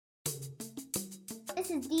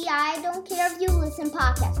This is the I Don't Care If You Listen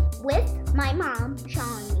podcast with my mom,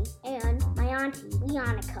 Shawnee, and my auntie,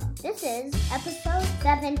 Leonica. This is episode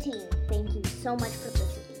 17. Thank you so much for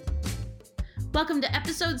listening. Welcome to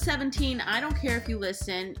episode 17, I Don't Care If You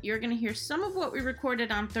Listen. You're going to hear some of what we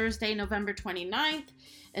recorded on Thursday, November 29th,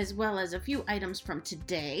 as well as a few items from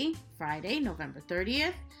today, Friday, November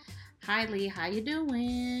 30th. Hi, Lee. How you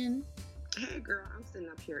doing? Hey, girl. I'm sitting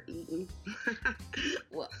up here eating.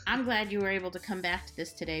 Well, I'm glad you were able to come back to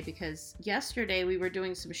this today because yesterday we were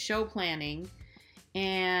doing some show planning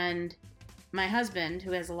and my husband,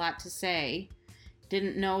 who has a lot to say,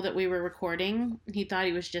 didn't know that we were recording. He thought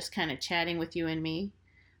he was just kind of chatting with you and me.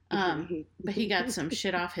 But he got some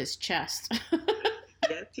shit off his chest.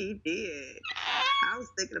 Yes, he did. I was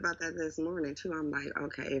thinking about that this morning, too. I'm like,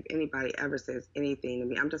 okay, if anybody ever says anything to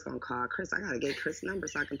me, I'm just going to call Chris. I got to get Chris' number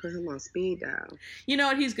so I can put him on speed dial. You know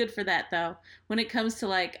what? He's good for that, though. When it comes to,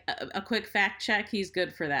 like, a quick fact check, he's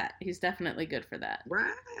good for that. He's definitely good for that.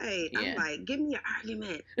 Right. Yeah. I'm like, give me your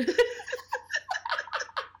argument.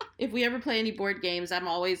 If we ever play any board games, I'm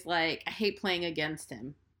always like, I hate playing against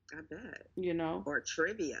him. I bet. You know? Or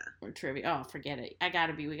trivia. Oh, forget it. We got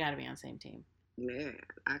to be on the same team. Man,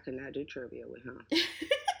 I could not do trivia with him.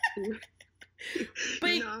 But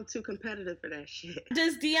you know, I'm too competitive for that shit.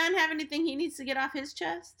 Does Dion have anything he needs to get off his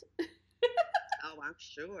chest? Oh, I'm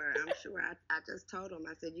sure. I just told him.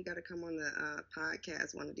 I said, you got to come on the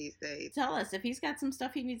podcast one of these days. Tell us. If he's got some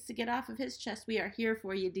stuff he needs to get off of his chest, we are here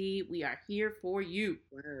for you, D. We are here for you.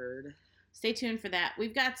 Word. Stay tuned for that.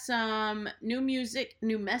 We've got some new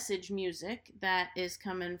message music that is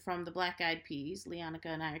coming from the Black Eyed Peas. Leonica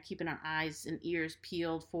and I are keeping our eyes and ears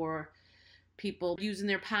peeled for people using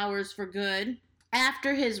their powers for good.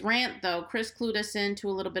 After his rant, though, Chris clued us into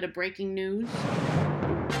a little bit of breaking news.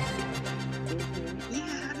 Yeah,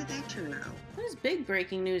 how did that turn out? It was big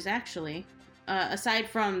breaking news, actually. Aside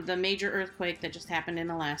from the major earthquake that just happened in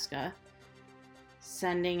Alaska,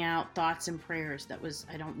 sending out thoughts and prayers.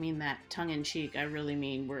 I don't mean that tongue-in-cheek. I really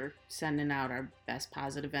mean we're sending out our best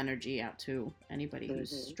positive energy out to anybody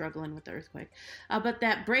who's struggling with the earthquake. But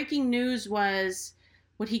that breaking news was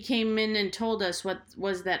what he came in and told us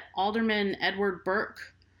was that Alderman Edward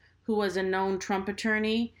Burke, who was a known Trump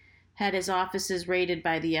attorney, had his offices raided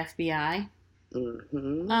by the FBI.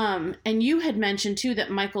 Mm-hmm. And you had mentioned, too,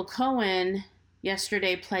 that Michael Cohen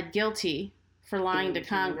yesterday pled guilty for lying to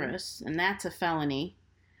Congress, and that's a felony.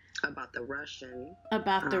 About the Russian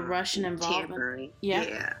involvement. Tampering. Yep.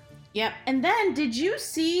 Yeah. Yep. And then, did you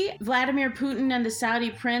see Vladimir Putin and the Saudi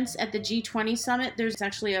prince at the G20 summit? There's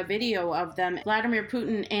actually a video of them, Vladimir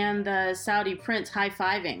Putin and the Saudi prince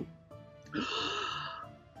high-fiving.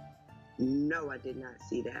 No, I did not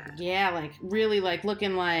see that. Yeah, like, really, like,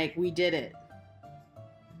 looking like we did it.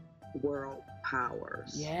 World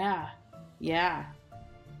powers. Yeah.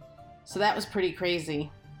 So that was pretty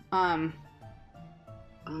crazy. Oh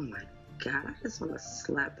my God, I just want to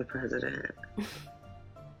slap the president.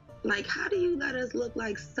 Like, how do you let us look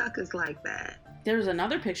like suckers like that? There's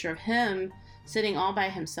another picture of him sitting all by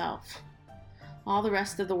himself. All the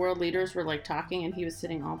rest of the world leaders were like talking and he was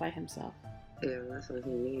sitting all by himself. Yeah, that's what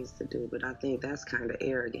he needs to do, but I think that's kind of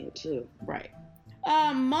arrogant too. Right.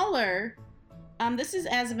 Mueller, this is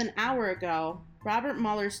as of an hour ago. Robert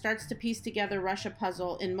Mueller starts to piece together Russia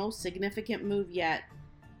puzzle in most significant move yet.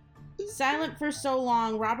 Silent for so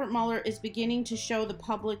long, Robert Mueller is beginning to show the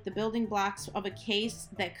public the building blocks of a case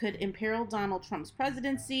that could imperil Donald Trump's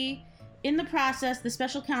presidency. In the process, the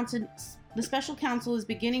special counsel is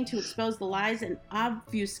beginning to expose the lies and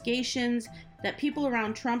obfuscations that people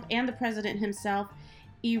around Trump and the president himself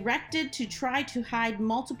erected to try to hide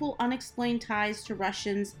multiple unexplained ties to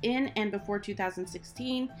Russians in and before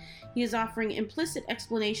 2016. He is offering implicit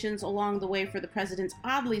explanations along the way for the president's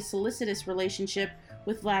oddly solicitous relationship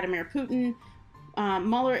with Vladimir Putin.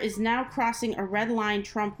 Mueller is now crossing a red line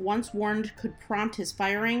Trump once warned could prompt his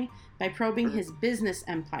firing by probing his business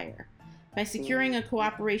empire. By securing a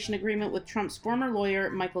cooperation agreement with Trump's former lawyer,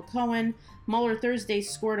 Michael Cohen, Mueller Thursday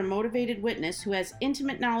scored a motivated witness who has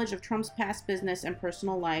intimate knowledge of Trump's past business and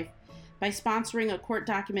personal life. By sponsoring a court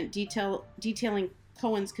document detailing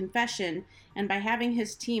Cohen's confession, and by having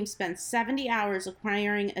his team spend 70 hours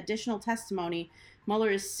acquiring additional testimony,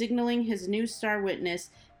 Mueller is signaling his new star witness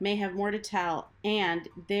may have more to tell, and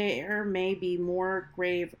there may be more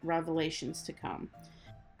grave revelations to come.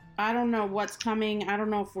 I don't know what's coming. I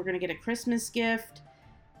don't know if we're going to get a Christmas gift.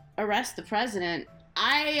 Arrest the president.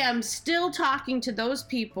 I am still talking to those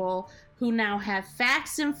people who now have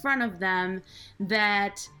facts in front of them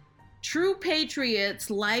that True patriots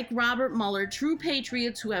like Robert Mueller, true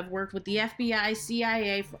patriots who have worked with the FBI,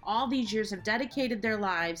 CIA for all these years, have dedicated their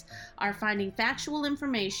lives, are finding factual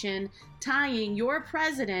information tying your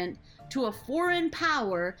president to a foreign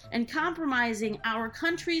power and compromising our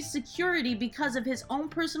country's security because of his own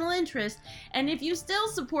personal interest. And if you still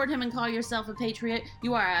support him and call yourself a patriot,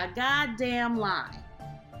 you are a goddamn lie.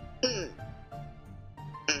 And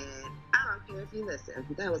I don't care if you listen.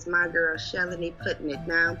 That was my girl Shalini putting it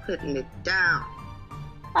down.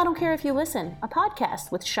 I Don't Care If You Listen, a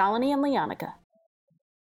podcast with Shalini and Leonica.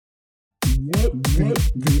 What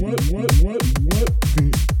the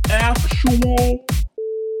actual?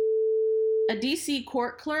 A DC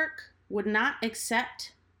court clerk would not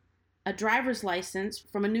accept a driver's license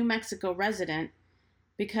from a New Mexico resident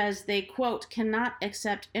because they, quote, cannot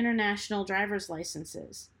accept international driver's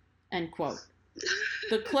licenses, end quote.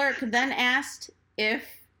 The clerk then asked if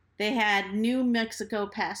they had New Mexico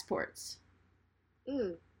passports.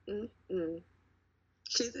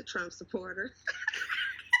 She's a Trump supporter.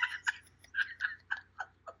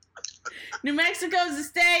 New Mexico's a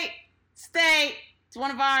state. It's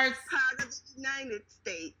one of ours. Part of the United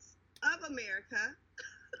States of America.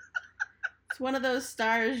 It's one of those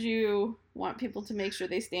stars you want people to make sure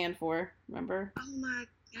they stand for, remember? Oh my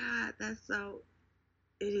God, that's so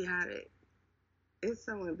idiotic. It's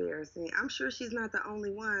so embarrassing. I'm sure she's not the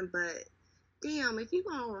only one, but damn, if you're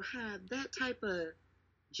going to have that type of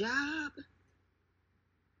job,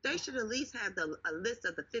 they should at least have a list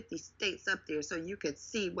of the 50 states up there so you could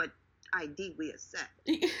see what ID we accept.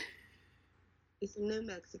 It's New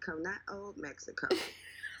Mexico, not Old Mexico.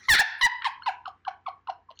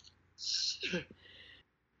 Shit.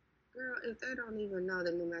 Girl, if they don't even know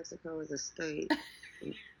that New Mexico is a state.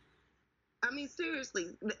 I mean, seriously.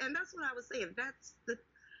 And that's what I was saying. That's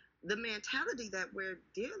the mentality that we're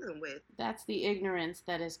dealing with. That's the ignorance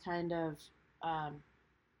that is kind of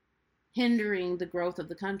hindering the growth of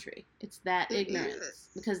the country. It's that ignorance. Is.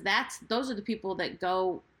 Because those are the people that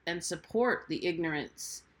go and support the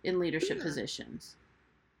ignorance in leadership positions.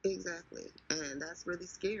 Exactly. And that's really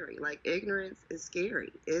scary. Like, ignorance is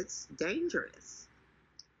scary. It's dangerous.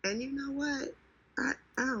 And you know what? I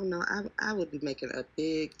don't know. I would be making a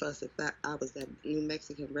big fuss if I was that New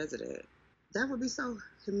Mexican resident. That would be so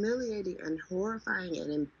humiliating and horrifying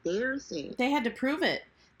and embarrassing. They had to prove it.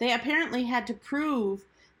 They apparently had to prove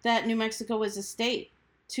that New Mexico was a state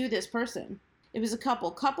to this person. It was a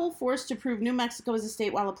couple forced to prove New Mexico is a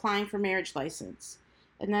state while applying for marriage license.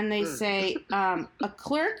 And then they say a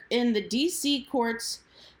clerk in the D.C. court's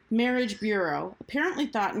marriage bureau apparently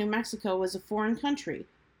thought New Mexico was a foreign country.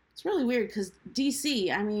 It's really weird because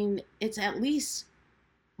D.C., I mean, it's at least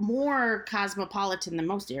more cosmopolitan than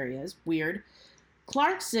most areas. Weird.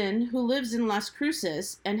 Clarkson, who lives in Las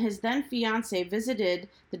Cruces, and his then fiancée visited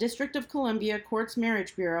the District of Columbia Court's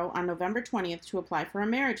Marriage Bureau on November 20th to apply for a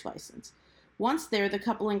marriage license. Once there, the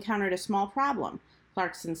couple encountered a small problem,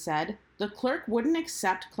 Clarkson said. The clerk wouldn't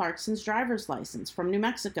accept Clarkson's driver's license from New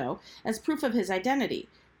Mexico as proof of his identity.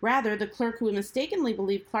 Rather, the clerk, who mistakenly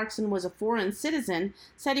believed Clarkson was a foreign citizen,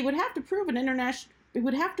 said he would have to provide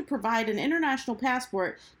an international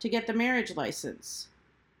passport to get the marriage license.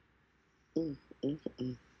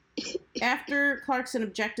 After Clarkson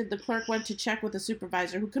objected, the clerk went to check with a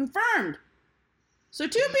supervisor who confirmed. So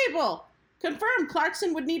 2 people confirmed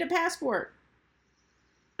Clarkson would need a passport.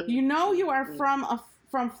 You know you are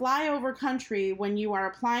from flyover country when you are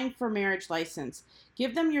applying for marriage license.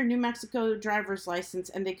 Give them your New Mexico driver's license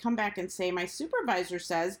and they come back and say, my supervisor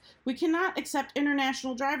says we cannot accept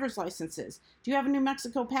international driver's licenses. Do you have a New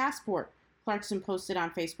Mexico passport? Clarkson posted on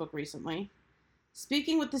Facebook recently.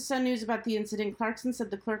 Speaking with the Sun News about the incident, Clarkson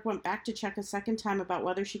said the clerk went back to check a second time about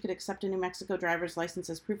whether she could accept a New Mexico driver's license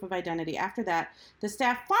as proof of identity. After that, the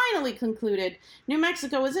staff finally concluded New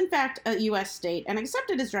Mexico is in fact a U.S. state and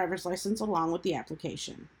accepted his driver's license along with the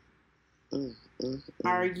application.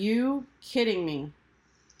 Are you kidding me?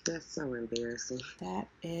 That's so embarrassing. That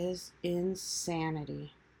is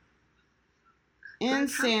insanity. Like,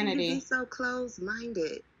 Insanity. how can you be so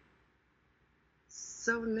closed-minded?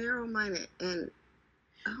 So narrow-minded and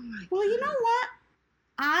oh my God. Well, you know what?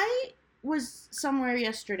 I was somewhere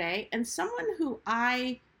yesterday, and someone who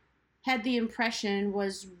I had the impression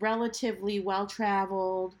was relatively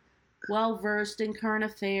well-traveled, well-versed in current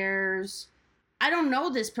affairs. I don't know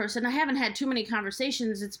this person. I haven't had too many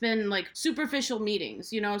conversations. It's been like superficial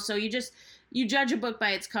meetings, you know, so you judge a book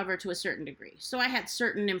by its cover to a certain degree. So I had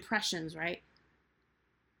certain impressions, right?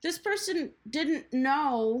 This person didn't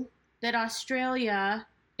know that Australia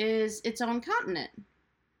is its own continent.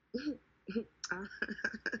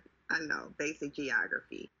 I know, basic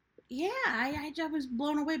geography. Yeah, I was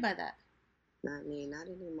blown away by that. I mean, not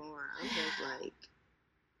anymore. I'm just like,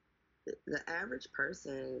 the average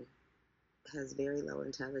person has very low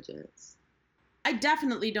intelligence. I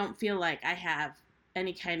definitely don't feel like I have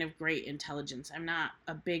any kind of great intelligence. I'm not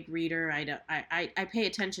a big reader. I pay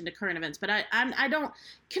attention to current events, but I don't.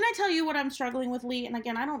 Can I tell you what I'm struggling with, Lee? And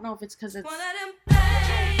again, I don't know if it's because it's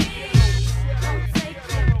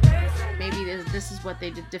maybe this is what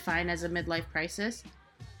they define as a midlife crisis.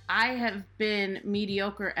 I have been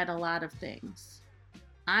mediocre at a lot of things.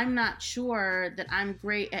 I'm not sure that I'm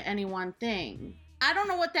great at any one thing. I don't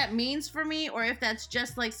know what that means for me, or if that's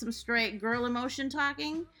just like some straight girl emotion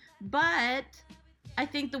talking, but I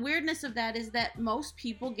think the weirdness of that is that most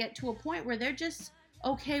people get to a point where they're just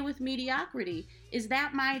okay with mediocrity. Is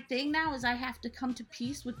that my thing now? Is I have to come to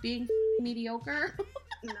peace with being mediocre?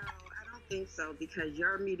 No, I don't think so, because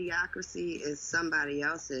your mediocrity is somebody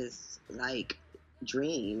else's, like,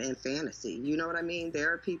 dream and fantasy. You know what I mean?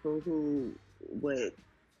 There are people who would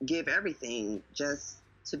give everything just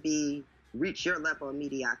to reach your level of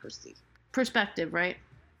mediocrity. Perspective, right?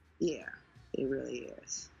 Yeah, it really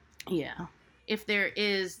is. Yeah. If there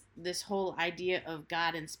is this whole idea of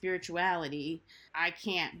God and spirituality, I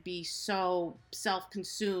can't be so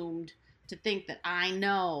self-consumed to think that I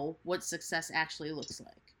know what success actually looks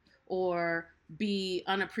like, or be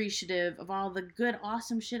unappreciative of all the good,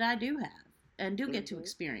 awesome shit I do have and do get to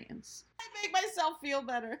experience. I make myself feel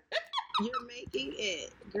better. You're making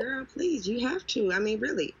it. Girl, please, you have to. I mean,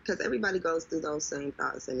 really, because everybody goes through those same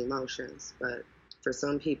thoughts and emotions, but for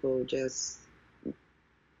some people, just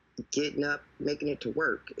getting up, making it to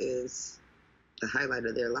work is the highlight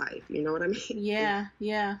of their life. You know what I mean?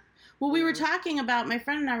 Yeah. Well, we were talking about, my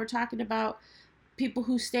friend and I were talking about people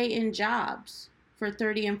who stay in jobs for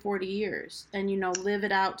 30 and 40 years and, live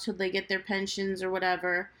it out till they get their pensions or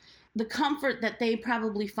whatever. The comfort that they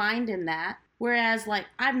probably find in that. Whereas, like,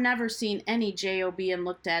 I've never seen any job and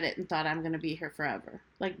looked at it and thought I'm going to be here forever.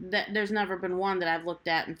 Like, there's never been one that I've looked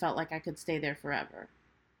at and felt like I could stay there forever.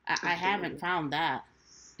 I haven't found that.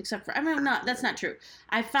 Except for, no, that's not true.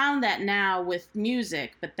 I found that now with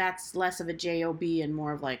music, but that's less of a job and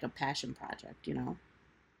more of like a passion project,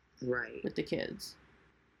 Right. With the kids.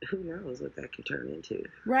 Who knows what that can turn into.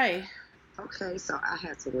 Right. Okay, so I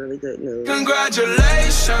had some really good news.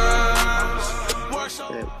 Congratulations!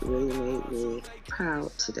 That really made me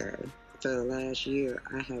proud today. For the last year,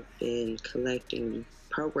 I have been collecting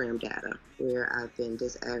program data where I've been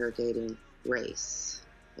disaggregating race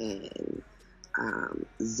and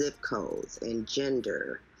zip codes and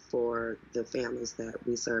gender for the families that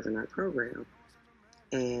we serve in our program.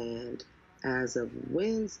 And as of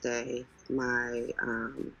Wednesday, my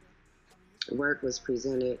work was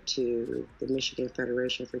presented to the Michigan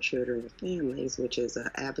Federation for Children and Families, which is an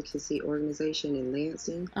advocacy organization in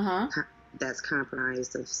Lansing that's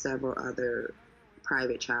comprised of several other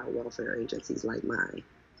private child welfare agencies like mine.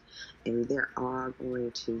 And they're all going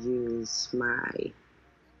to use my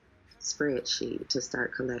spreadsheet to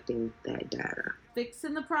start collecting that data.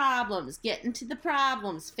 Fixing the problems, getting to the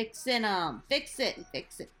problems, fixing them. Fix it,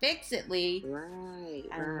 Lee. Right.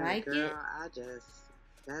 I like girl, it.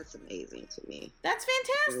 That's amazing to me. That's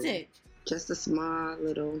fantastic. Just a small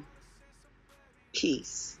little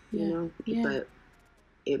piece, you know? Yeah. But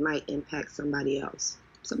it might impact somebody else.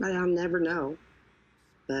 Somebody I'll never know,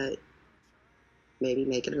 but maybe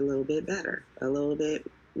make it a little bit better, a little bit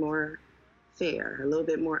more fair, a little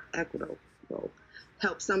bit more equitable.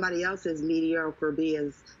 Help somebody else's mediocre be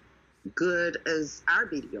as good as our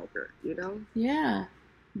mediocre, Yeah.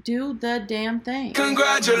 Do the damn thing.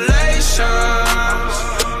 Congratulations!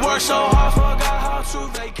 Work so hard, forgot how to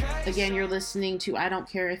vacation. Again, you're listening to I Don't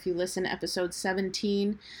Care If You Listen, episode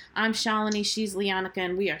 17. I'm Shalini, she's Leonica,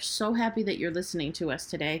 and we are so happy that you're listening to us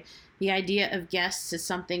today. The idea of guests is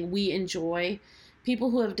something we enjoy.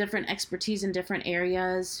 People who have different expertise in different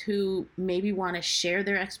areas, who maybe want to share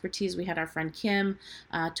their expertise. We had our friend Kim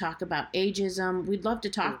talk about ageism. We'd love to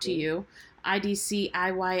talk to you.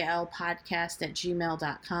 idciyl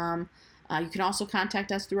podcast@gmail.com. You can also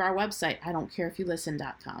contact us through our website,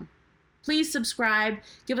 idon'tcareifyoulisten.com. Please subscribe,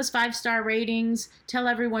 give us 5-star ratings, tell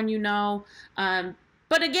everyone you know.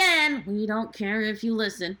 But again, we don't care if you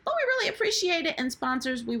listen, but we really appreciate it. And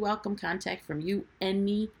sponsors, we welcome contact from you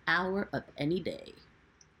any hour of any day.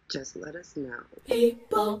 Just let us know.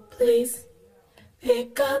 People, please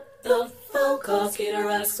pick up the phone call, Skater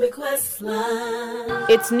Rock's request line.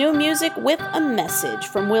 It's new music with a message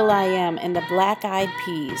from will.i.am and the Black Eyed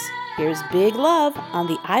Peas. Here's Big Love on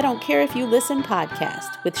the I Don't Care If You Listen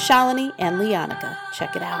podcast with Shalini and Leonica.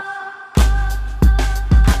 Check it out.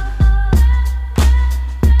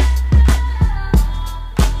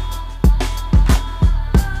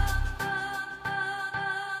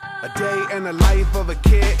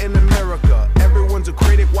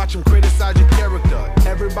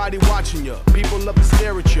 Everybody watching ya, people love to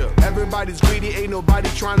stare at ya. Everybody's greedy, ain't nobody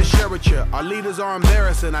trying to share with ya. Our leaders are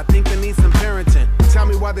embarrassing, I think they need some parenting. Tell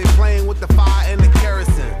me why they playing with the fire and the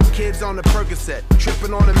kerosene. Kids on the Percocet,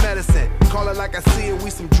 tripping on the medicine. Call it like I see it, we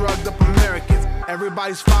some drugged up Americans.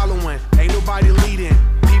 Everybody's following, ain't nobody leading.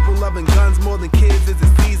 People loving guns more than kids is a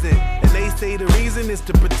season. And they say the reason is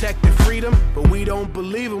to protect their freedom, but we don't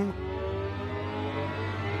believe them.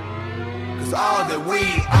 Cause all that we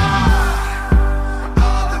are,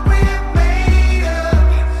 all that we're made of,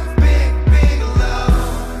 big, big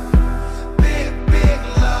love, big, big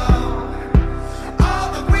love.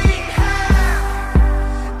 All that we have,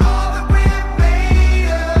 all that we're made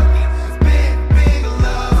of, big, big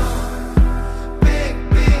love, big,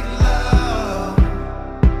 big love.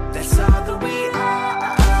 That's all that we are.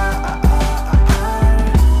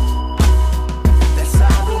 That's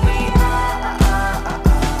all that we are.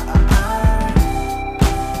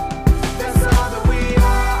 That's all that we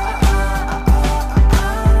are.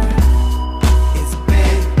 It's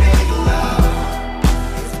big, big love.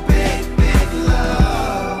 It's big, big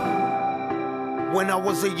love. When I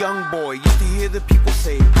was a young boy, used to hear the people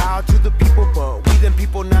say, power to the people, but we them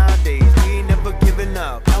people nowadays, we ain't never giving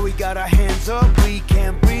up. Now we got our hands up, we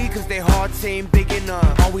can't breathe, cause their hearts ain't big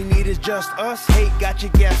enough. All we need is just us, hate got you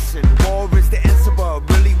guessing. War is the answer, but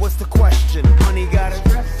really what's the question? Money got us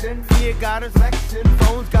stressing, fear got us vexing,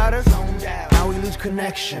 phones got us zoned out. Now we lose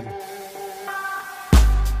connection.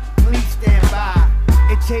 Please stand by.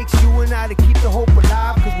 It takes you and I to keep the hope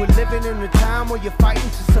alive, cause we're living in a time where you're fighting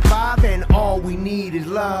to survive, and all we need is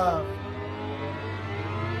love.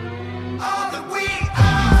 All that we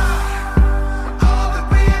are, all that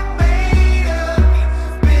we're made of,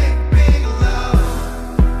 big, big love,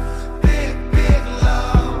 big, big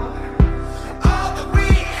love. All that we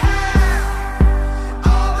have,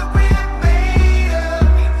 all that we're made of,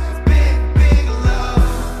 big, big love,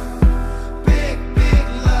 big, big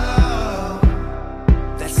love.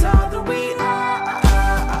 That's all that we are.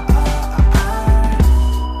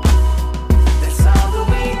 That's all that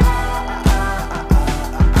we are.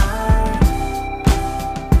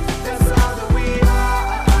 That's all that we are.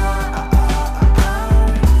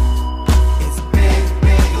 It's big,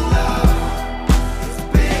 big love. It's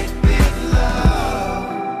big, big love.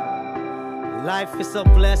 Life is a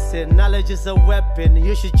blessing, knowledge is a weapon.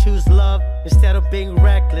 You should choose love instead of being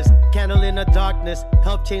reckless. Candle in the darkness,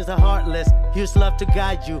 help change the heartless. Use love to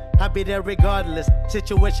guide you, I'll be there regardless.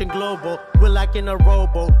 Situation global, we're like in a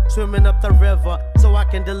rowboat, swimming up the river so I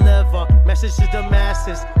can deliver message to the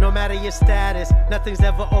masses. No matter your status, nothing's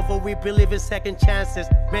ever over, we believe in second chances.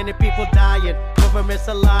 Many people dying, governments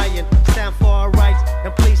are lying. Stand for our rights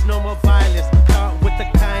and please no more violence. Start with the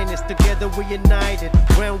kindness, together we're united.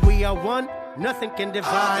 When we are one, nothing can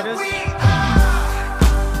divide us. We are.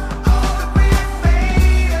 All that we're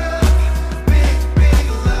made of, big, big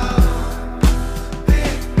love,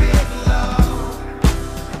 big, big love.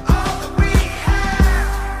 All that we have,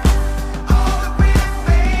 all that we're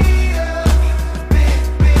made of, big,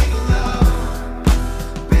 big love,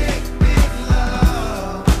 big, big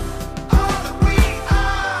love. All that we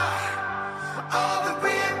are, all that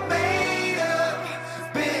we're made of,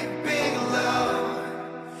 big, big love,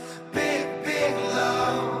 big, big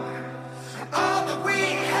love. All that we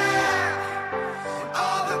have,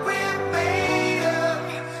 all that we're made of,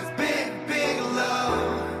 big, big love,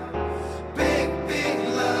 big, big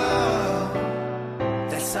love.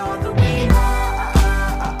 That's all that we are.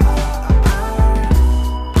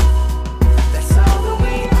 That's all that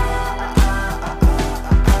we are.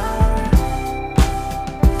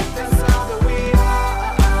 That's all that we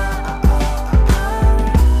are.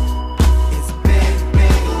 It's big,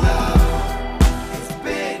 big love. It's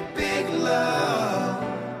big, big love.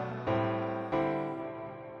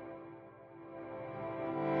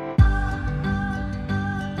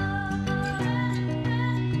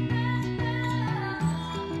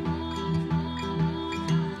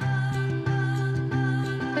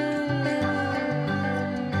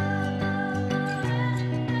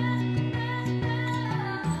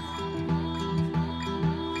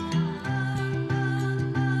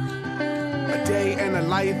 A day in the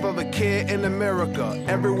life of a kid in America.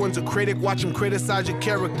 Everyone's a critic, watch them criticize your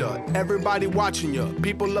character. Everybody watching you,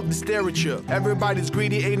 people love to stare at you. Everybody's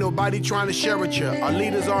greedy, ain't nobody trying to share with you. Our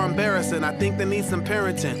leaders are embarrassing, I think they need some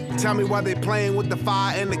parenting. Tell me why they playing with the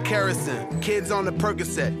fire and the kerosene. Kids on the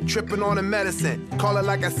Percocet, tripping on the medicine. Call it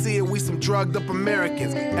like I see it, we some drugged up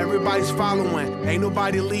Americans. Everybody's following, ain't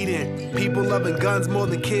nobody leading. People loving guns more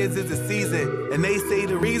than kids is a season. And they say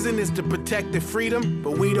the reason is to protect their freedom,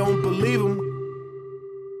 but we don't believe them.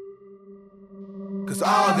 Cause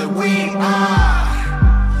all that we are,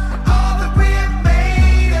 all that we're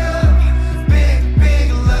made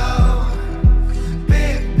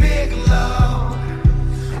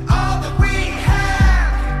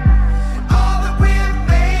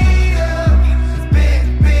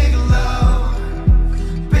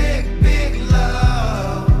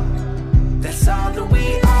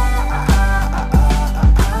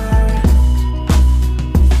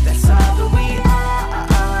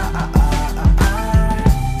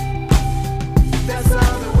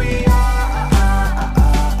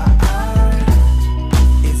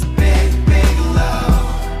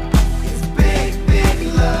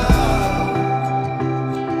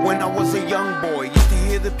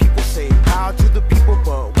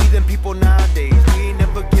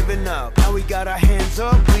we got our hands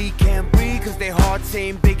up, we can't breathe cause their hearts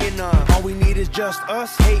ain't big enough. All we need is just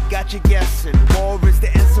us, hate got you guessing. War is the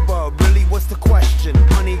answer, but really what's the question?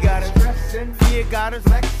 Money got us stressing, fear got us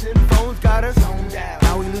vexing, phones got us zoned out.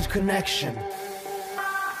 Now we lose connection.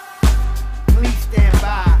 Please stand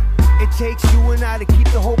by. It takes you and I to keep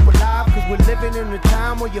the hope alive, cause we're living in a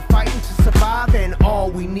time where you're fighting to survive, and all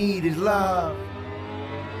we need is love.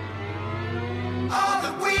 All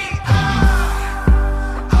that we are,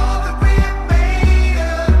 all that we're made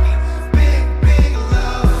of, big, big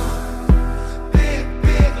love, big,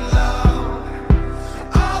 big love.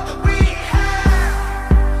 All that we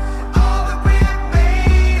have, all that we're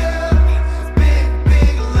made of, big,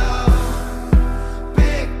 big love,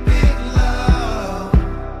 big, big love.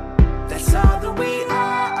 That's all that we are.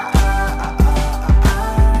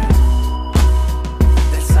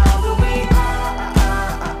 That's all that we are.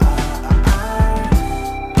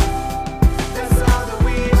 That's all that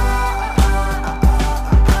we are.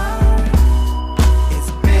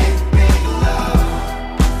 It's big, big love.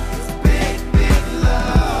 It's big, big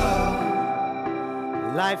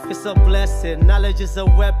love. Life is a blessing, knowledge is a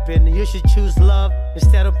weapon. You should choose love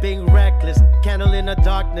instead of being reckless. Candle in the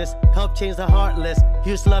darkness, help change the heartless.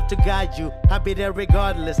 Use love to guide you, I'll be there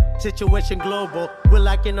regardless. Situation global, we're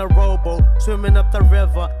like in a rowboat, swimming up the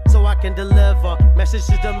river so I can deliver message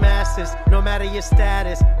to the masses. No matter your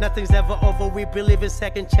status, nothing's ever over, we believe in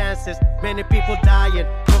second chances. Many people dying,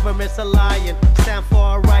 governments are lying. Stand for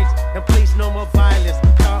our rights and please no more violence.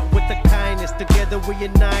 Start with the kindness, together we're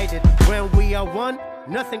united. When we are one,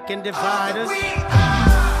 nothing can divide us. We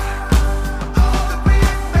are. All that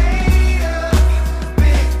we're made of,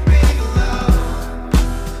 big, big love,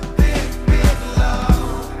 big, big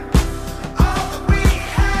love. All that we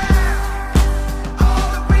have, all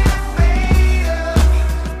that we're made of,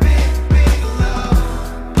 big, big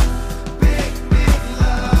love, big, big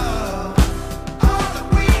love. All that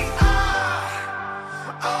we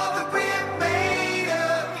are, all that we're made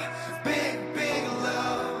of, big, big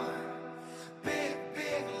love, big,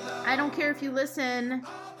 big love. I don't care if you listen.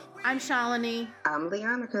 I'm Shalini, I'm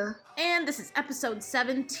Leonica. and this is episode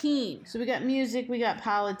 17. So we got music, we got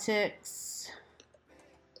politics,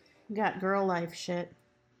 we got girl life shit.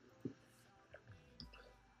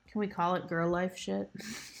 Can we call it girl life shit?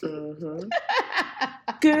 Mm-hmm.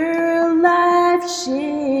 Girl life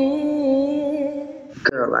shit.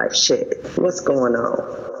 Girl life shit. What's going on?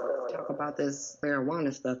 Talk about this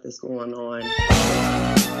marijuana stuff that's going on.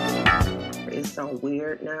 It's so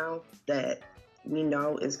weird now that we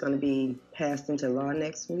know it's going to be passed into law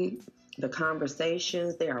next week. The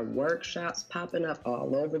conversations, there are workshops popping up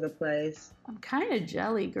all over the place. I'm kind of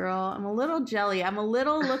jelly, girl. I'm a little jelly. I'm a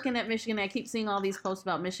little looking at Michigan. I keep seeing all these posts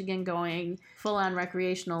about Michigan going full on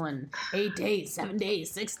recreational in 8 days, 7 days,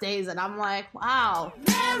 6 days. And I'm like, wow.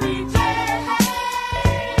 I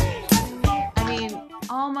mean,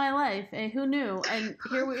 all my life. And who knew? And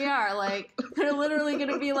here we are. Like, they're literally going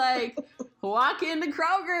to be like, walk into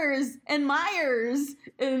Kroger's and Myers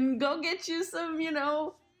and go get you some,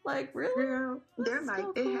 like, really? Girl, they're like,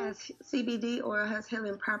 so it cool. has CBD or it has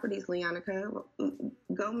healing properties, Leonica.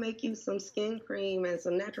 Go make you some skin cream and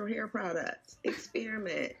some natural hair products.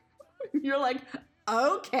 Experiment. You're like,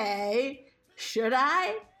 okay, should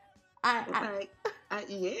I? Yeah,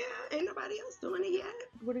 ain't nobody else doing it yet.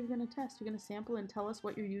 What are you going to test? You're going to sample and tell us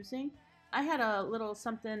what you're using? I had a little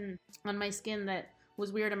something on my skin that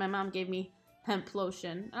was weird, and my mom gave me hemp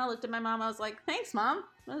lotion. And I looked at my mom, I was like, thanks, Mom.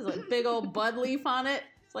 There's a big old bud leaf on it.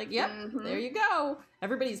 It's like, yep, There you go.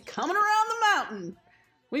 Everybody's coming around the mountain.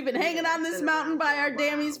 We've been hanging on this mountain by our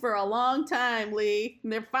dammies for a long time, Lee.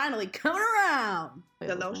 And they're finally coming around.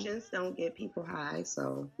 The lotions don't get people high,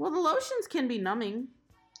 so. Well, the lotions can be numbing.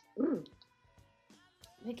 Mm.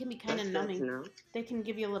 They can be kind of That's good to numbing. know. They can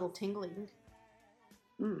give you a little tingling.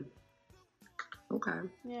 Mm. Okay.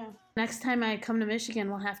 Yeah. Next time I come to Michigan,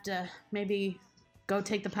 we'll have to maybe go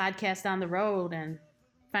take the podcast on the road and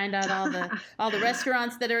find out all the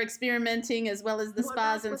restaurants that are experimenting, as well as the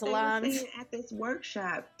spas and salons. They were saying at this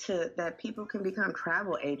workshop that people can become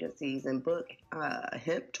travel agencies and book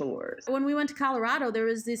hemp tours. When we went to Colorado, there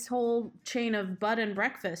was this whole chain of bud and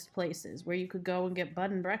breakfast places where you could go and get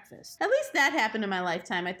bud and breakfast. At least that happened in my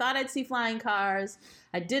lifetime. I thought I'd see flying cars.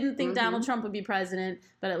 I didn't think Donald Trump would be president,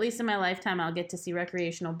 but at least in my lifetime, I'll get to see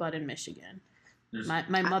recreational bud in Michigan. My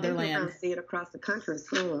motherland. I think we're going to see it across the country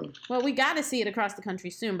soon. Well, we got to see it across the country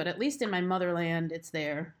soon, but at least in my motherland, it's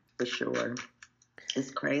there. For sure.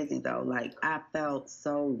 It's crazy, though. Like, I felt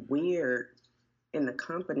so weird in the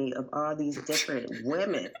company of all these different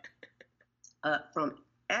women from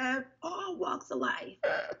all walks of life.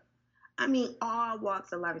 I mean, all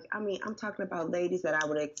walks of life. I mean, I'm talking about ladies that I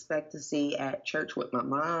would expect to see at church with my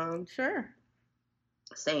mom. Sure.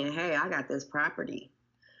 Saying, hey, I got this property.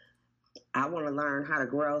 I want to learn how to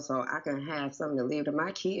grow so I can have something to leave to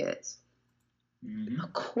my kids. Mm-hmm.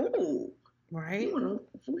 Cool. Right? You want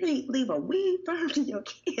to leave a weed farm to your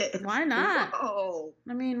kids? Why not? Whoa.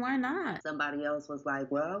 I mean, why not? Somebody else was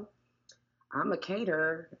like, well, I'm a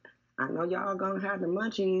caterer. I know y'all going to have the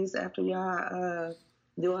munchies after y'all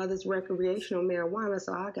do all this recreational marijuana,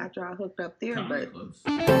 so I got y'all hooked up there. But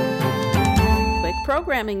quick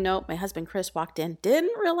programming note, my husband Chris walked in,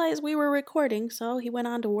 didn't realize we were recording, so he went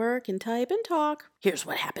on to work and type and talk. Here's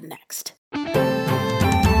what happened next.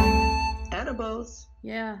 Edibles.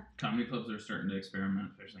 Yeah. Comedy clubs are starting to experiment,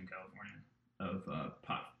 especially in California, of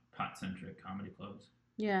pot-centric comedy clubs.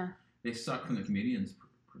 Yeah. They suck from the comedian's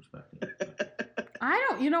perspective. I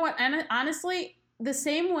don't, you know what, and honestly, the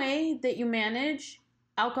same way that you manage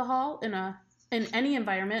alcohol in any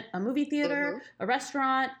environment, a movie theater, a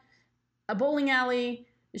restaurant, a bowling alley,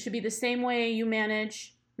 it should be the same way you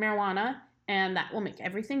manage marijuana, and that will make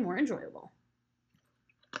everything more enjoyable.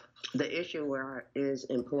 The issue is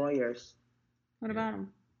employers. What about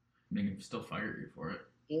them? They can still fire you for it.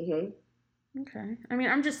 Mm-hmm. Okay. I mean,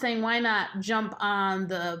 I'm just saying, why not jump on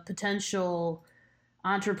the potential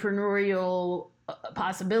entrepreneurial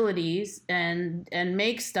possibilities and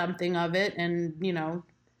make something of it? And, you know,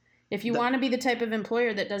 if you want to be the type of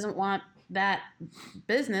employer that doesn't want that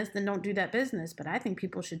business, then don't do that business. But I think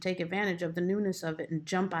people should take advantage of the newness of it and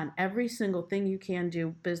jump on every single thing you can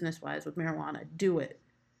do business-wise with marijuana. Do it.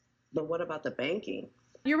 But what about the banking?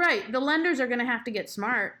 You're right. The lenders are going to have to get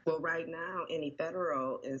smart. Well, right now, any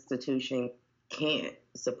federal institution can't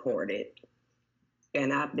support it.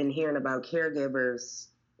 And I've been hearing about caregivers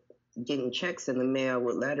getting checks in the mail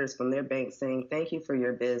with letters from their bank saying, thank you for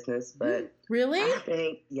your business. But really? I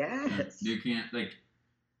think, yes. You can't,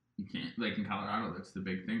 like in Colorado, that's the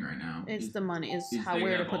big thing right now. It's the money, is how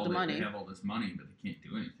where to put the money. They have all this money, but they can't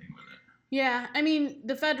do anything with it. Yeah, I mean,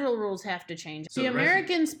 the federal rules have to change. So the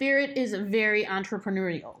American spirit is very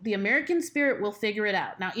entrepreneurial. The American spirit will figure it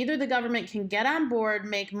out. Now, either the government can get on board,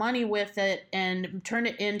 make money with it, and turn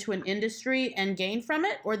it into an industry and gain from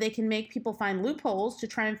it, or they can make people find loopholes to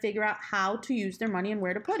try and figure out how to use their money and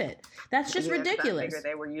where to put it. That's just ridiculous. I figured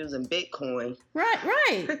they were using Bitcoin.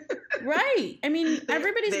 Right. Right. I mean,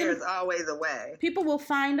 There's always a way. People will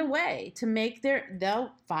find a way to make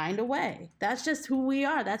they'll find a way. That's just who we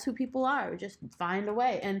are. That's who people are. Just find a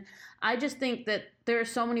way. And I just think that there are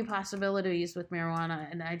so many possibilities with marijuana,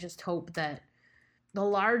 and I just hope that the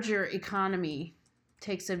larger economy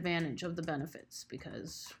takes advantage of the benefits,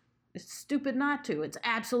 because it's stupid not to. It's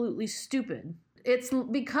absolutely stupid. It's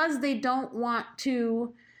because they don't want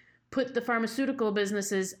to put the pharmaceutical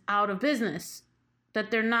businesses out of business that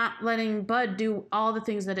they're not letting bud do all the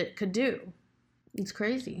things that it could do. It's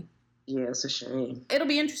crazy. Yeah, it's a shame. It'll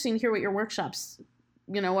be interesting to hear what your workshops,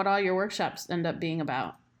 what all your workshops end up being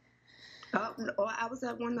about. I was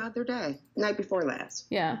at one the other day, night before last.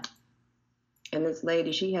 Yeah. And this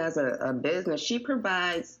lady, she has a business. She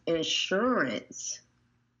provides insurance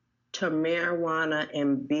to marijuana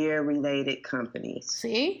and beer-related companies.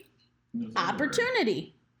 See?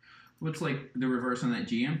 Opportunity. What's like the reverse on that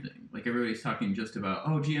GM thing? Like everybody's talking just about,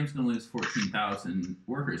 GM's going to lose 14,000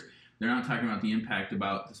 workers. They're not talking about the impact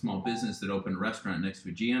about the small business that opened a restaurant next to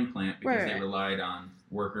a GM plant because they relied on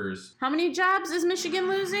workers. How many jobs is Michigan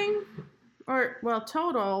losing?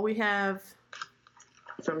 Total, we have...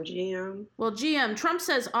 From GM? Well, GM. Trump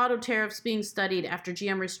says auto tariffs being studied after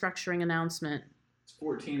GM restructuring announcement.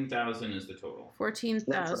 14,000 is the total. 14,000.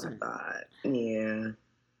 That's what I thought. Yeah.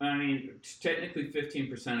 I mean, technically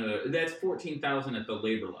 15% of that's 14,000 at the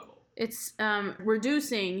labor level. It's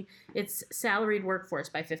reducing its salaried workforce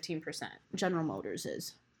by 15%. General Motors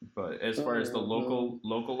is. But as far as the local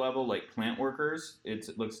level, like plant workers,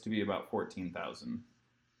 it looks to be about 14,000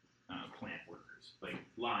 plant workers, like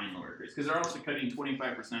line workers, because they're also cutting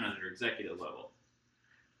 25% of their executive level,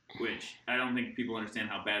 which I don't think people understand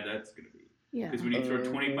how bad that's going to be. Yeah. Because when you throw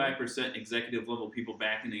 25% executive level people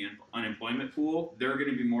back in the unemployment pool, they're going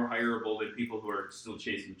to be more hireable than people who are still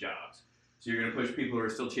chasing jobs. So you're going to push people who are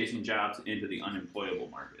still chasing jobs into the unemployable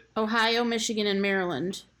market. Ohio, Michigan, and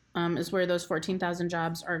Maryland is where those 14,000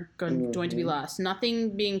 jobs are going to be lost.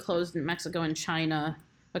 Nothing being closed in Mexico and China,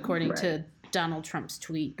 according to Donald Trump's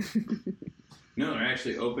tweet. No, they're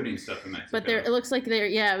actually opening stuff in Mexico. But it looks like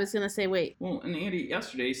I was going to say, wait. Well, and Andy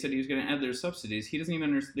yesterday said he was going to add their subsidies. He doesn't even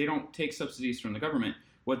understand. They don't take subsidies from the government.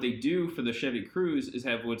 What they do for the Chevy Cruze is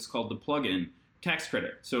have what's called the plug-in, tax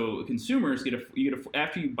credit. So consumers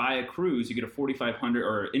after you buy a Cruise, you get a $4,500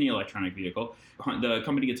 or any electronic vehicle. The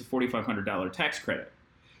company gets a $4,500 tax credit.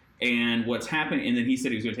 And what's happening? And then he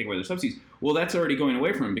said he was going to take away their subsidies. Well, that's already going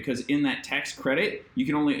away from him because in that tax credit,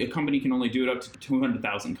 a company can only do it up to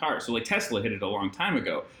 200,000 cars. So like Tesla hit it a long time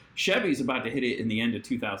ago. Chevy's about to hit it in the end of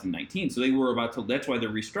 2019. So they were about to, that's why they're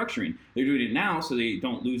restructuring. They're doing it now so they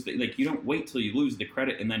don't lose you don't wait till you lose the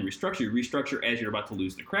credit and then restructure. You restructure as you're about to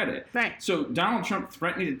lose the credit. Right. So Donald Trump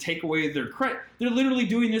threatening to take away their credit. They're literally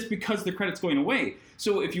doing this because the credit's going away.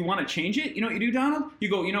 So if you want to change it, you know what you do, Donald? You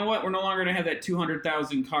go, you know what? We're no longer going to have that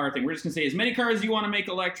 200,000 car thing. We're just going to say as many cars as you want to make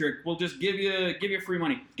electric. We'll just give you free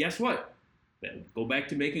money. Guess what? Go back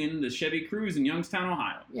to making the Chevy Cruze in Youngstown,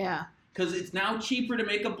 Ohio. Yeah. Because it's now cheaper to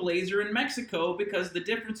make a Blazer in Mexico because the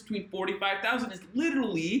difference between $45,000 is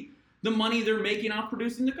literally the money they're making off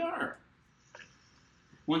producing the car.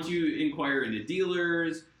 Once you inquire into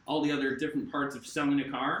dealers, all the other different parts of selling a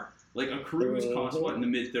car, like a Cruze costs what in the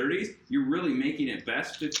mid-30s? You're really making at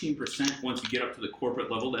best 15% once you get up to the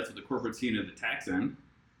corporate level. That's what the corporate scene of the tax end.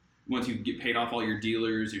 Once you get paid off all your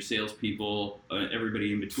dealers, your salespeople,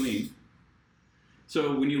 everybody in between.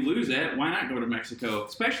 So when you lose that, why not go to Mexico?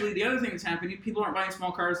 Especially the other thing that's happening, people aren't buying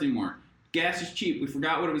small cars anymore. Gas is cheap. We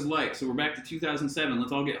forgot what it was like. So we're back to 2007.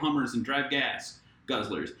 Let's all get Hummers and drive gas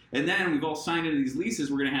guzzlers. And then we've all signed into these leases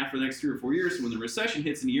we're going to have for the next 3 or 4 years. So when the recession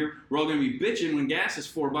hits in a year, we're all going to be bitching when gas is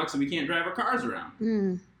 $4 and we can't drive our cars around.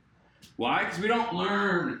 Mm. Why? Because we don't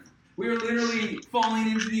learn. We are literally falling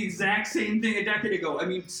into the exact same thing a decade ago. I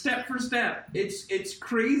mean, step for step. It's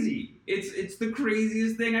crazy. It's the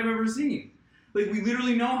craziest thing I've ever seen. Like, we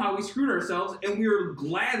literally know how we screwed ourselves, and we are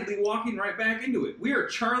gladly walking right back into it. We are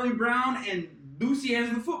Charlie Brown and Lucy has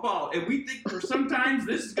the football, and we think for sometimes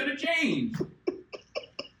this is going to change.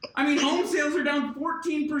 I mean, home sales are down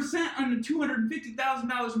 14% on the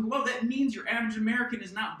 $250,000 and below. That means your average American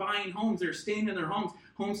is not buying homes. They're staying in their homes.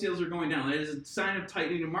 Home sales are going down. That is a sign of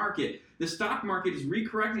tightening the market. The stock market is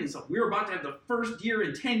recorrecting itself. We're about to have the first year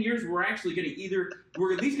in 10 years where we're actually going to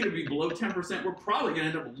we're at least going to be below 10%. We're probably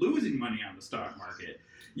going to end up losing money on the stock market.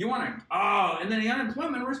 You want to, and then the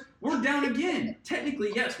unemployment numbers, we're down again.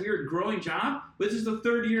 Technically, yes, we are a growing job, but this is the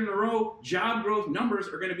third year in a row job growth numbers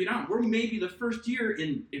are going to be down. We're maybe the first year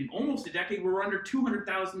in almost a decade where we're under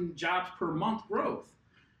 200,000 jobs per month growth.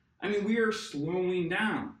 I mean, we are slowing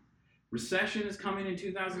down. Recession is coming in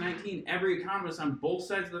 2019. Every economist on both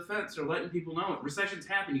sides of the fence are letting people know it. Recessions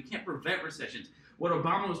happen. You can't prevent recessions. What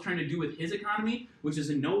Obama was trying to do with his economy, which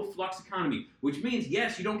is a no-flux economy, which means,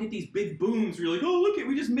 yes, you don't get these big booms where you're like, oh, look it,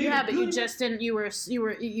 we just made it. Yeah, but you just didn't, you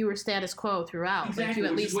were status quo throughout. Exactly,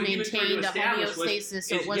 like you at least maintained a homeostasis,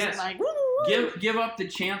 so it wasn't like, give up the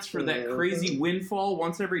chance for that crazy windfall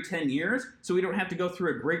once every 10 years so we don't have to go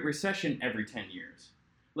through a great recession every 10 years.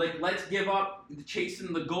 Like, let's give up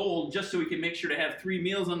chasing the gold just so we can make sure to have 3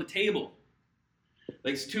 meals on the table.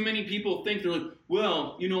 Like, too many people think they're like,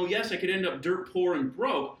 well, yes, I could end up dirt poor and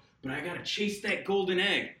broke, but I got to chase that golden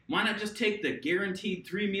egg. Why not just take the guaranteed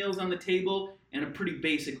 3 meals on the table and a pretty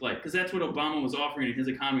basic life? Because that's what Obama was offering in his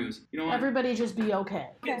economy was, what? Everybody just be okay.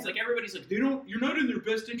 It's like everybody's like, you're not in their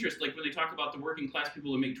best interest. Like when they talk about the working class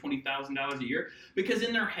people who make $20,000 a year, because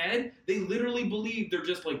in their head, they literally believe they're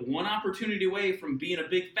just like one opportunity away from being a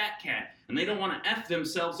big fat cat. And they don't want to F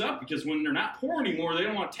themselves up because when they're not poor anymore, they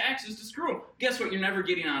don't want taxes to screw them. Guess what? You're never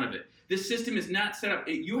getting out of it. This system is not set up.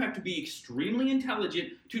 You have to be extremely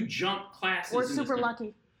intelligent to jump classes. Or super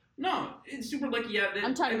lucky. No, it's super lucky. Yeah,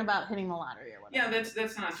 I'm talking about hitting the lottery or whatever. Yeah,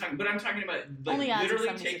 that's not talking. But I'm talking about like,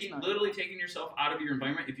 literally taking yourself out of your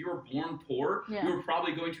environment. If you were born poor, you're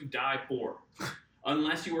probably going to die poor,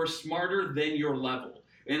 unless you are smarter than your level.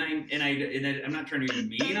 And I'm not trying to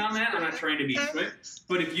be mean on that. I'm not trying to be quick.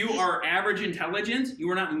 But if you are average intelligence,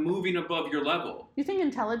 you are not moving above your level. You think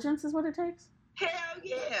intelligence is what it takes? Hell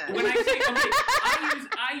yeah. When I say,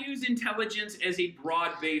 I use intelligence as a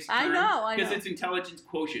broad-based term. I know. Because it's intelligence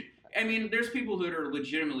quotient. I mean, there's people that are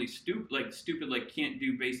legitimately stupid, can't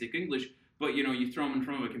do basic English, but, you throw them in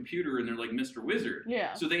front of a computer and they're like Mr. Wizard.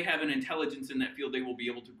 Yeah. So they have an intelligence in that field. They will be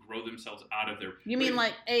able to grow themselves out of their... You mean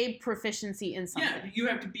like a proficiency in something? Yeah, you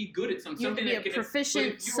have to be good at something. You have to be a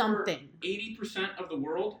proficient something. 80% of the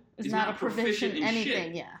world is not a proficient in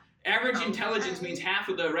anything, shit. Average intelligence means half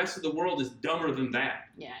of the rest of the world is dumber than that.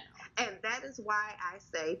 Yeah. And that is why I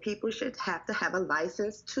say people should have to have a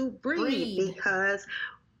license to breed. Because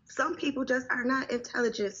some people just are not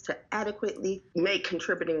intelligent to adequately make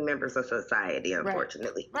contributing members of society,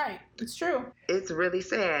 unfortunately. Right. It's true. It's really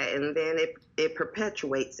sad. And then it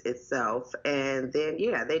perpetuates itself. And then,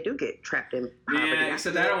 they do get trapped in poverty. Yeah,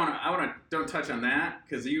 so that don't touch on that,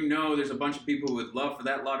 because there's a bunch of people who would love for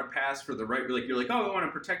that law to pass for the right. You're like, oh, we want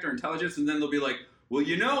to protect our intelligence. And then they'll be like,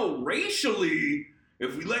 well, racially,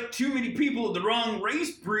 if we let too many people of the wrong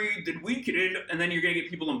race breed, then we could end up... And then you're going to get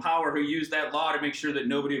people in power who use that law to make sure that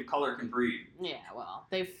nobody of color can breed. Yeah, well,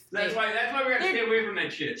 That's why we got to stay away from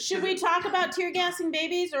that shit. Should we talk about tear gassing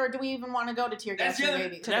babies, or do we even want to go to tear gassing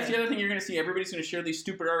babies? That's the other thing you're going to see. Everybody's going to share these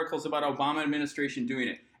stupid articles about Obama administration doing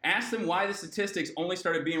it. Ask them why the statistics only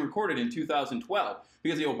started being recorded in 2012.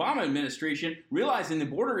 Because the Obama administration, realizing the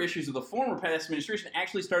border issues of the former past administration,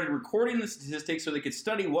 actually started recording the statistics so they could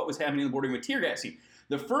study what was happening on the border with tear gassing.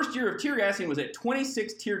 The first year of tear gassing was at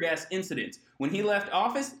 26 tear gas incidents. When he left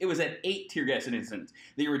office, it was at 8 tear gas incidents.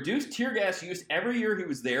 They reduced tear gas use every year he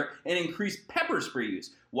was there and increased pepper spray use.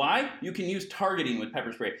 Why? You can use targeting with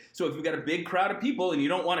pepper spray. So if you've got a big crowd of people and you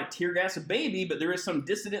don't want to tear gas a baby, but there is some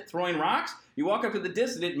dissident throwing rocks, you walk up to the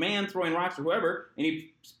dissident man throwing rocks or whoever, and you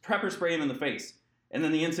pepper spray him in the face. And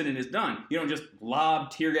then the incident is done. You don't just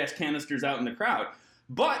lob tear gas canisters out in the crowd.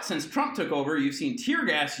 But since Trump took over, you've seen tear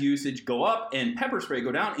gas usage go up and pepper spray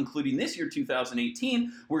go down, including this year,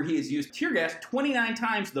 2018, where he has used tear gas 29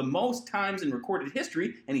 times, the most times in recorded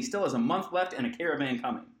history, and he still has a month left and a caravan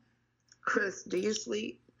coming. Chris, do you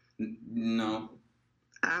sleep? No.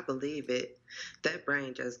 I believe it. That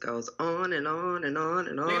brain just goes on and on and on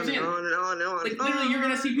and on and on and on and on. Like, literally, you're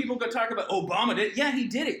going to see people go talk about Obama did it. Yeah, he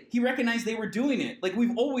did it. He recognized they were doing it. Like,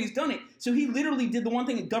 we've always done it. So he literally did the one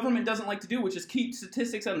thing the government doesn't like to do, which is keep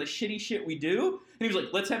statistics on the shitty shit we do. And he was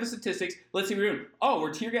like, let's have the statistics. Let's see what we're doing. Oh,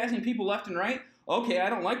 we're tear gassing people left and right? Okay, I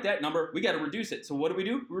don't like that number. We got to reduce it. So what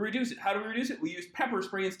do? We reduce it. How do we reduce it? We use pepper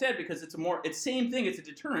spray instead because it's same thing. It's a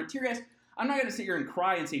deterrent. Tear gas, I'm not going to sit here and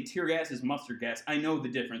cry and say tear gas is mustard gas. I know the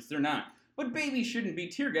difference. They're not. But babies shouldn't be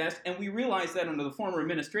tear gassed, and we realized that under the former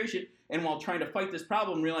administration, and while trying to fight this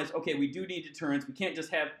problem, realized, okay, we do need deterrence. We can't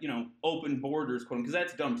just have, open borders, because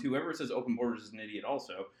that's dumb too. Whoever says open borders is an idiot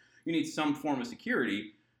also. You need some form of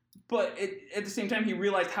security. But at the same time, he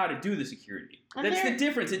realized how to do the security. That's the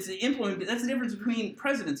difference. It's the implement. That's the difference between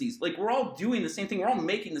presidencies. Like, we're all doing the same thing. We're all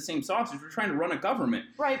making the same sausage. We're trying to run a government.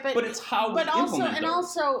 Right, but it's how we implement those.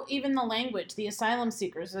 Also, even the language, the asylum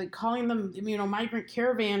seekers, like calling them, migrant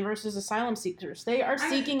caravan versus asylum seekers. They are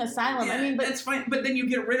seeking asylum. Yeah, but that's fine. But then you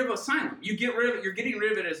get rid of asylum. You're getting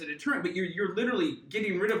rid of it as a deterrent. But you're literally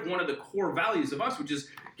getting rid of one of the core values of us, which is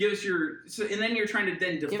give us and then you're trying to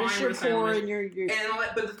then define what asylum is. And all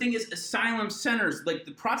that. But the thing is, asylum centers, like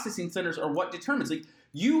the processing centers, are what determines. Like,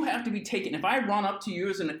 you have to be taken. If I run up to you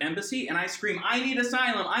as an embassy and I scream, I need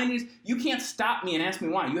asylum, you can't stop me and ask me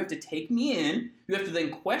why. You have to take me in. You have to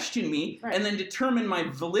then question me and then determine my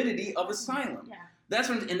validity of asylum. Yeah. That's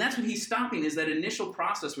what he's stopping, is that initial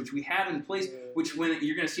process which we have in place, which when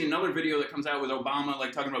you're going to see another video that comes out with Obama,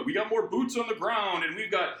 like talking about, we got more boots on the ground,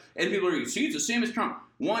 and people are, see, it's the same as Trump.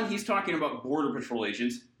 One, he's talking about Border Patrol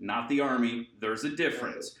agents, not the Army. There's a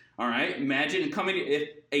difference. All right? Imagine if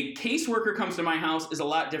a caseworker comes to my house is a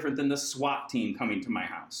lot different than the SWAT team coming to my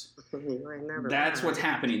house. That's what's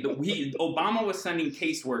happening. Obama was sending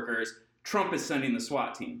caseworkers. Trump is sending the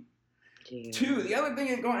SWAT team. Yeah. Two, the other thing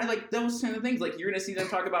is going like those kind of things. Like, you're going to see them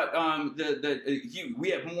talk about we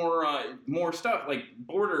have more stuff like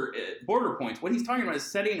border points. What he's talking about is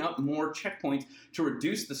setting up more checkpoints to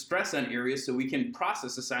reduce the stress on areas so we can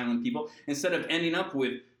process asylum people instead of ending up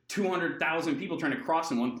with 200,000 people trying to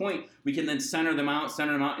cross in one point. We can then center them out,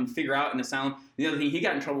 and figure out an asylum. The other thing he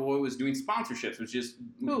got in trouble with was doing sponsorships, which is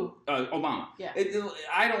Obama. Yeah.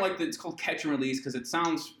 I don't like that it's called catch and release because it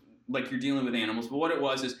sounds like you're dealing with animals, but what it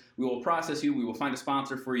was is we will process you, we will find a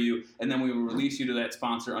sponsor for you, and then we will release you to that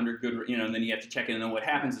sponsor under good, and then you have to check in, and then what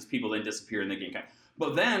happens is people then disappear in the game.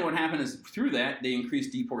 But then what happened is through that, they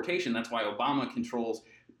increased deportation. That's why Obama controls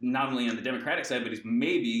not only on the Democratic side, but he's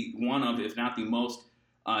maybe one of, if not the most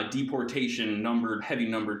heavy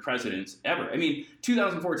numbered presidents ever.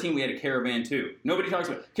 2014 we had a caravan too. Nobody talks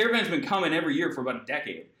about it. Caravan's been coming every year for about a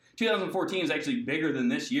decade. 2014 is actually bigger than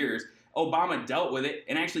this year's. Obama dealt with it,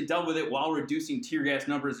 and actually dealt with it while reducing tear gas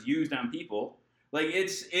numbers used on people. Like,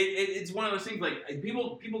 it's one of those things, like,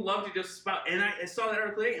 people love to just spout, and I saw that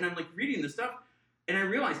article today, and I'm, like, reading this stuff, and I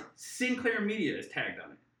realized Sinclair Media is tagged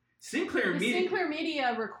on it. Sinclair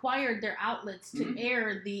Media required their outlets to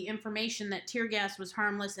air the information that tear gas was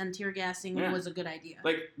harmless and tear gassing was a good idea.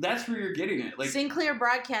 Like, that's where you're getting it. Like, Sinclair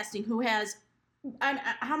Broadcasting, who has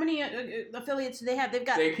How many affiliates do they have?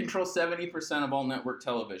 They control 70% of all network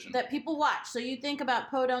television. That people watch. So you think about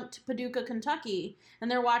Podunk to Paducah, Kentucky, and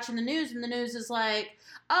they're watching the news, and the news is like,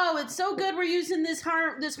 "Oh, it's so good we're using this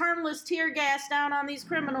harmless tear gas down on these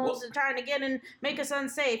criminals and trying to get and make us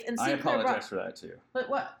unsafe." And I apologize for that too. But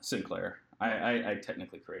what? Sinclair. I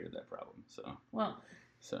technically created that problem.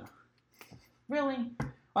 So. Really?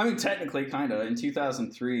 I mean, technically, kind of. In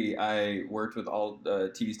 2003, I worked with all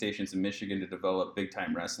TV stations in Michigan to develop Big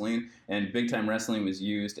Time Wrestling, and Big Time Wrestling was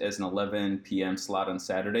used as an 11 p.m. slot on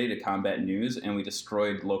Saturday to combat news, and we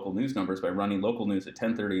destroyed local news numbers by running local news at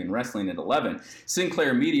 10:30 and wrestling at 11.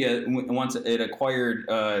 Sinclair Media, once it acquired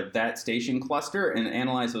that station cluster and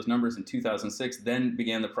analyzed those numbers in 2006, then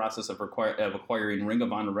began the process of acquiring Ring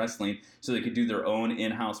of Honor Wrestling so they could do their own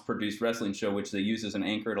in-house produced wrestling show, which they use as an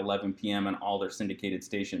anchor at 11 p.m. on all their syndicated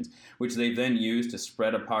stations, which they then use to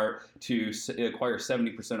spread apart to acquire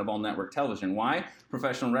 70% of all network television. Why?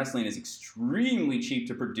 Professional wrestling is extremely cheap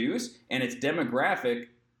to produce, and its demographic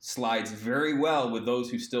slides very well with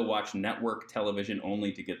those who still watch network television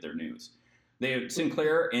only to get their news.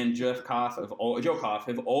 Sinclair and Joe Koff have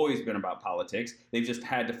always been about politics. They've just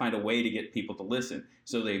had to find a way to get people to listen.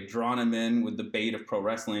 So they've drawn them in with the bait of pro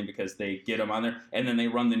wrestling because they get them on there, and then they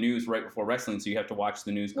run the news right before wrestling, so you have to watch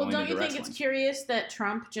the news going into wrestling. Well, don't you think it's curious that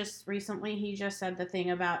Trump just recently, he just said the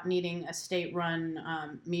thing about needing a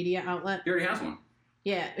state-run media outlet? He already has one.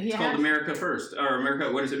 Yeah, it's called America First, or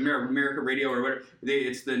America. What is it? America Radio, or whatever.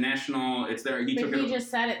 It's the national. It's there. He just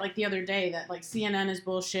said it like the other day that like CNN is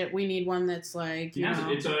bullshit. We need one that's like. I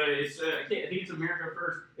think it's America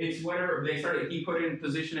First. It's whatever they started. He put in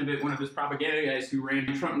position of it. One of his propaganda guys who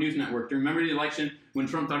ran Trump News Network. Do you remember the election when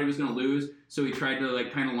Trump thought he was going to lose? So he tried to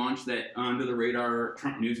like kind of launch that under the radar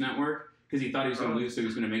Trump News Network because he thought he was going to lose, so he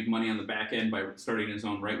was going to make money on the back end by starting his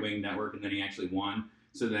own right wing network, and then he actually won.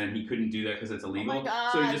 So then he couldn't do that because it's illegal. Oh my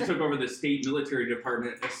God. So he just took over the state military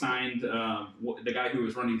department, assigned the guy who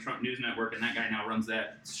was running Trump News Network, and that guy now runs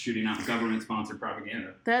that, shooting out government-sponsored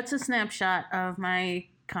propaganda. That's a snapshot of my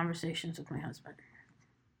conversations with my husband.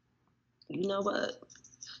 You know what?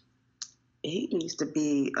 He needs to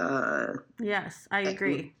be... yes, I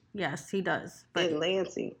agree. Yes, he does. But in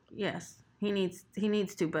Lansing. Yes. He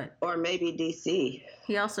needs to, but... Or maybe D.C.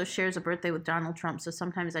 He also shares a birthday with Donald Trump, so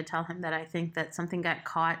sometimes I tell him that I think that something got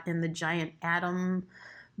caught in the giant atom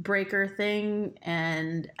breaker thing,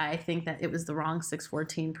 and I think that it was the wrong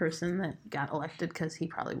 614 person that got elected because he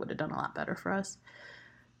probably would have done a lot better for us.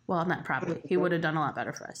 Well, not probably. He would have done a lot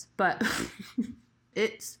better for us. But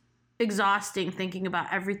it's exhausting thinking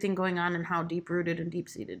about everything going on and how deep-rooted and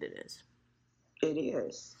deep-seated it is. It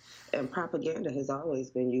is. And propaganda has always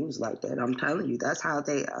been used like that. I'm telling you, that's how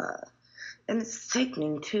they, and it's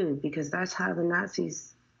sickening too, because that's how the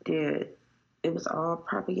Nazis did. It was all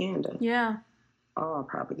propaganda. Yeah. All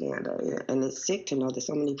propaganda. And it's sick to know that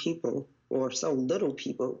so many people, or so little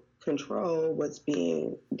people, control what's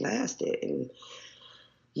being blasted. And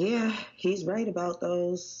yeah, he's right about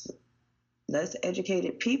those less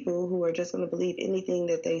educated people who are just going to believe anything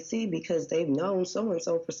that they see because they've known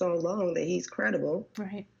so-and-so for so long that he's credible.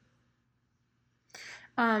 Right.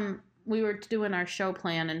 We were doing our show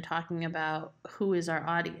plan and talking about who is our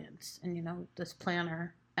audience. And, you know, this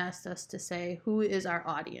planner asked us to say, who is our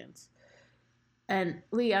audience? And,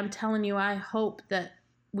 Lee, I'm telling you, I hope that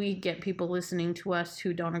we get people listening to us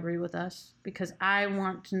who don't agree with us, because I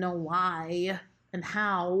want to know why and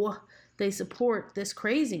how they support this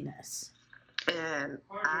craziness. And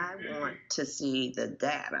I want to see the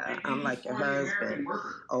data. I'm like your husband.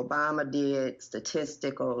 Obama did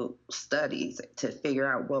statistical studies to figure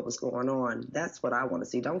out what was going on. That's what I want to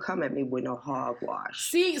see. Don't come at me with no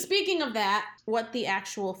hogwash. See, speaking of that, what the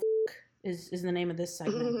actual is the name of this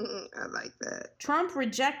segment. I like that. Trump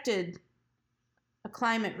rejected a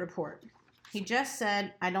climate report. He just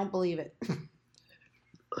said, I don't believe it.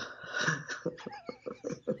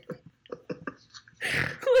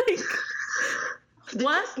 Like...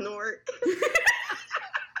 What? Snort.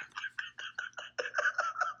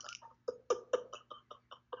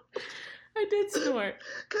 I did snort.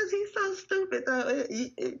 Because he's so stupid, though.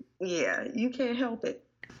 Yeah, you can't help it.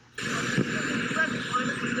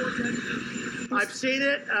 I've seen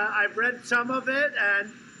it. I've read some of it,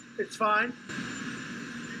 and it's fine.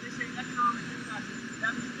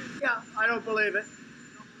 Yeah, I don't believe it.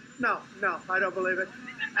 No, I don't believe it.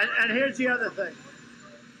 And here's the other thing.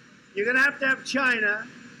 You're going to have China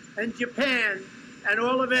and Japan and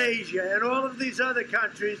all of Asia and all of these other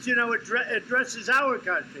countries, you know, addresses our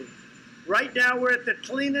country. Right now, we're at the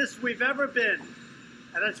cleanest we've ever been,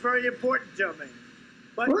 and that's very important to me.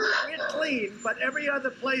 But we're clean, but every other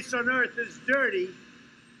place on earth is dirty.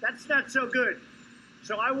 That's not so good.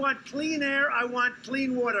 So I want clean air. I want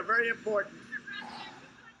clean water. Very important.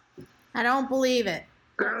 I don't believe it.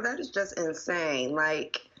 Girl, that is just insane.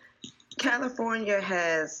 Like, California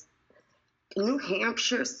has, New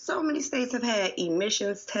Hampshire, so many states have had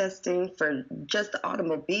emissions testing for just the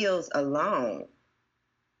automobiles alone.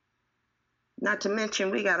 Not to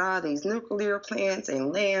mention, we got all these nuclear plants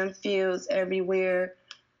and landfills everywhere.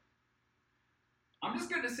 I'm just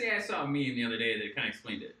going to say I saw a meme the other day that kind of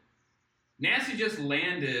explained it. NASA just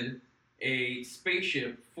landed a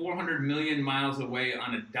spaceship 400 million miles away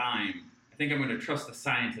on a dime. I think I'm going to trust the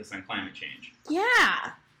scientists on climate change.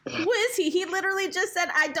 Yeah. Who is he? He literally just said,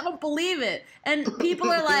 I don't believe it. And people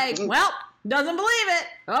are like, well, doesn't believe it.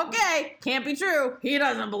 Okay, can't be true. He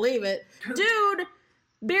doesn't believe it. Dude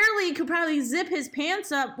barely could probably zip his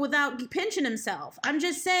pants up without pinching himself. I'm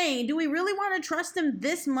just saying, do we really want to trust him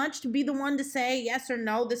this much to be the one to say yes or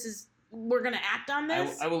no, we're going to act on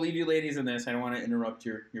this? I will leave you ladies in this. I don't want to interrupt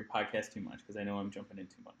your podcast too much because I know I'm jumping in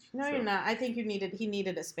too much. No, you're not. I think he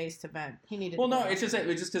needed a space to vent. It's just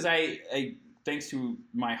because I thanks to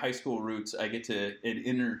my high school roots, I get to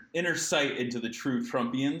an inner sight into the true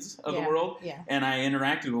Trumpians of the world. Yeah. And I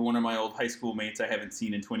interacted with one of my old high school mates I haven't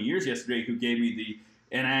seen in 20 years yesterday who gave me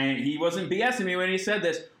he wasn't BSing me when he said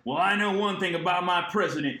this. Well, I know one thing about my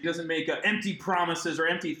president. He doesn't make empty promises or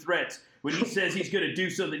empty threats. When he says he's going to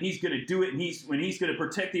do something, he's going to do it. And when he's going to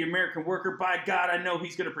protect the American worker, by God, I know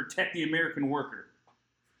he's going to protect the American worker.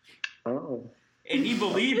 Oh. And he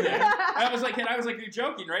believed that. I was like, you're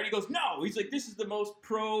joking, right? He goes, no. He's like, this is the most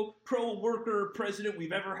pro-worker president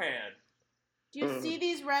we've ever had. Do you see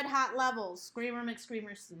these red hot levels? Screamer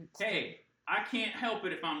McScreamer. Hey, I can't help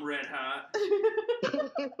it if I'm red hot.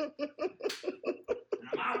 And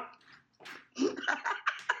I'm out.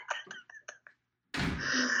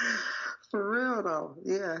 For real though,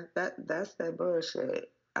 yeah, that's that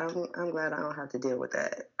bullshit. I'm glad I don't have to deal with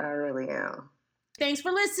that. I really am. Thanks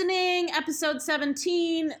for listening. Episode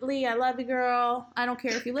 17. Lee, I love you, girl. I don't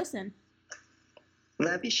care if you listen.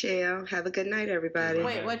 Love you, Shell. Have a good night, everybody.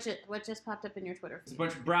 Wait, what just popped up in your Twitter feed? It's a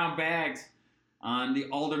bunch of brown bags on the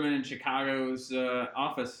alderman in Chicago's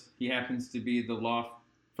office. He happens to be the law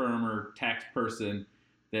firm or tax person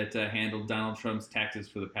that handled Donald Trump's taxes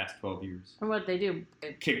for the past 12 years. And what'd they do?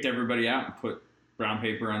 Kicked everybody out and put brown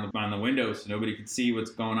paper on the windows so nobody could see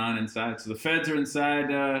what's going on inside. So the feds are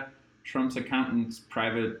inside Trump's accountant's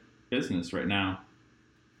private business right now.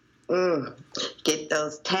 Get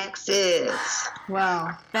those taxes.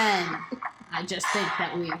 Well, Ben, I just think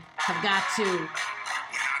that we have got to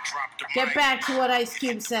get back to what Ice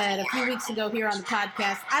Cube said a few weeks ago here on the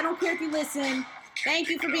podcast. I don't care if you listen. Thank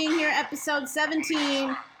you for being here, episode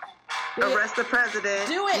 17. Arrest the president.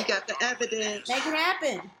 Do it. You got the evidence. Make it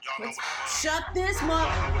happen. Let's shut this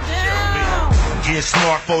mother down. Get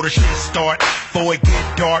smart before the shit start, before it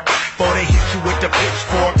get dark, before they hit you with the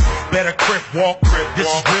pitchforks. Better crip walk. This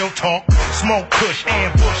is real talk. Smoke, push,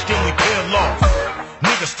 ambush, then we peel off.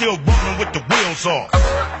 Niggas still running with the wheels off.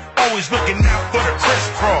 Always looking out for the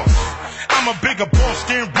crisscross. I'm a bigger boss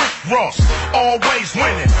than Rick Ross. Always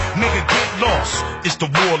winning, nigga get lost. It's the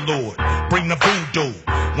warlord, bring the voodoo.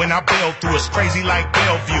 When I bail through, it's crazy like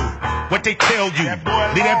Bellevue. What they tell you,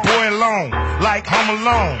 leave that boy alone, like Home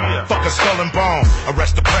Alone. Fuck a skull and bone,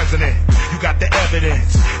 arrest the president. You got the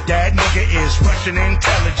evidence, that nigga is Russian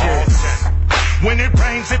intelligence. When it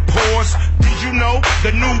rains, it pours. Did you know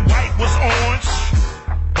the new white was orange?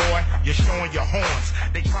 Boy, you're showing your horns.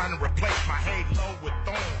 They trying to replace my halo with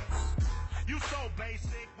thorns. You so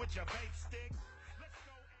basic with your vape stick.